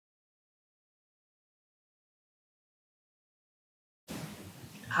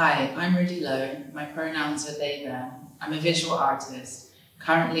Hi, I'm Rudy Loewe. My pronouns are they, them. I'm a visual artist,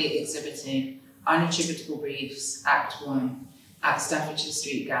 currently exhibiting Unattributable Briefs, Act 1, at Staffordshire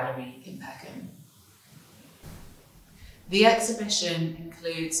Street Gallery in Peckham. The exhibition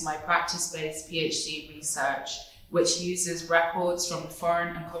includes my practice-based PhD research, which uses records from the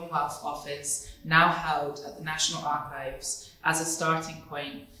Foreign and Commonwealth Office, now held at the National Archives, as a starting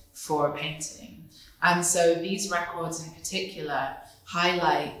point for painting. And so these records in particular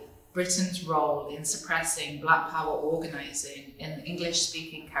highlight Britain's role in suppressing Black Power organising in the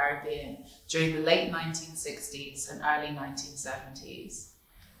English-speaking Caribbean during the late 1960s and early 1970s.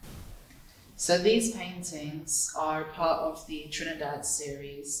 So these paintings are part of the Trinidad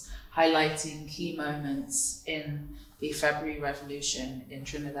series, highlighting key moments in the February Revolution in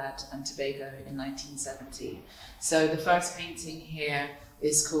Trinidad and Tobago in 1970. So the first painting here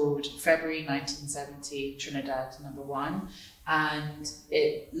is called February 1970 Trinidad #1, and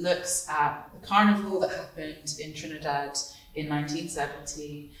it looks at the carnival that happened in Trinidad in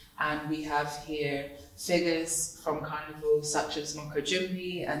 1970, and we have here figures from carnivals such as Moko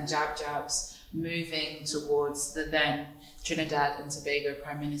Jumbi and Jab Jabs moving towards the then Trinidad and Tobago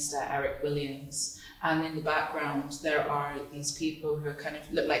Prime Minister Eric Williams. And in the background there are these people who are kind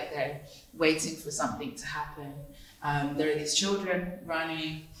of look like they're waiting for something to happen. There are these children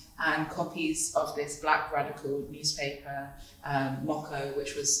running, and copies of this Black radical newspaper, Moko,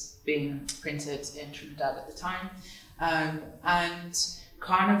 which was being printed in Trinidad at the time. And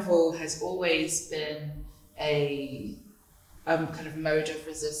Carnival has always been a kind of mode of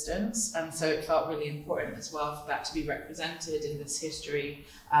resistance, and so it felt really important as well for that to be represented in this history,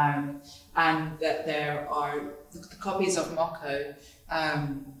 and that there are the copies of Moko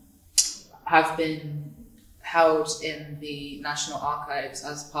have been held in the National Archives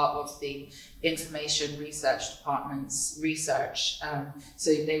as part of the Information Research Department's research.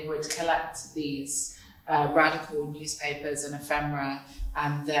 So they would collect these radical newspapers and ephemera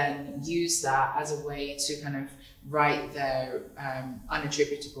and then use that as a way to kind of write their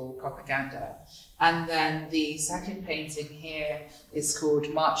unattributable propaganda. And then the second painting here is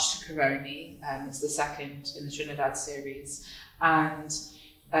called March to Coroni. It's the second in the Trinidad series. And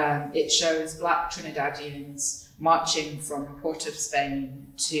it shows Black Trinidadians marching from the port of Spain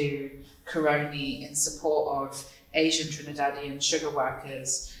to Coroni in support of Asian Trinidadian sugar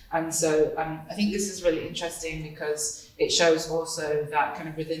workers. And so I think this is really interesting because it shows also that kind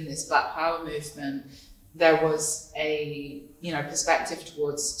of within this Black Power movement, there was a perspective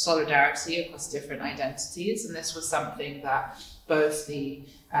towards solidarity across different identities. And this was something that both the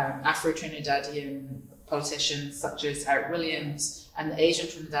Afro-Trinidadian politicians such as Eric Williams and the Asian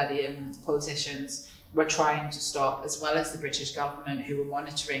Trinidadian politicians were trying to stop, as well as the British government, who were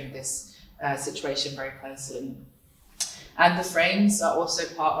monitoring this situation very closely. And the frames are also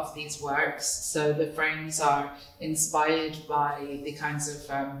part of these works. So the frames are inspired by the kinds of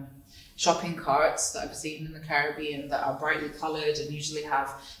shopping carts that I've seen in the Caribbean that are brightly coloured and usually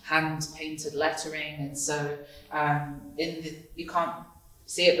have hand-painted lettering. And so you can't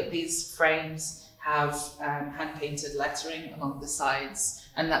see it, but these frames have hand-painted lettering along the sides.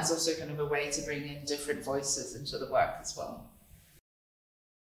 And that's also kind of a way to bring in different voices into the work as well.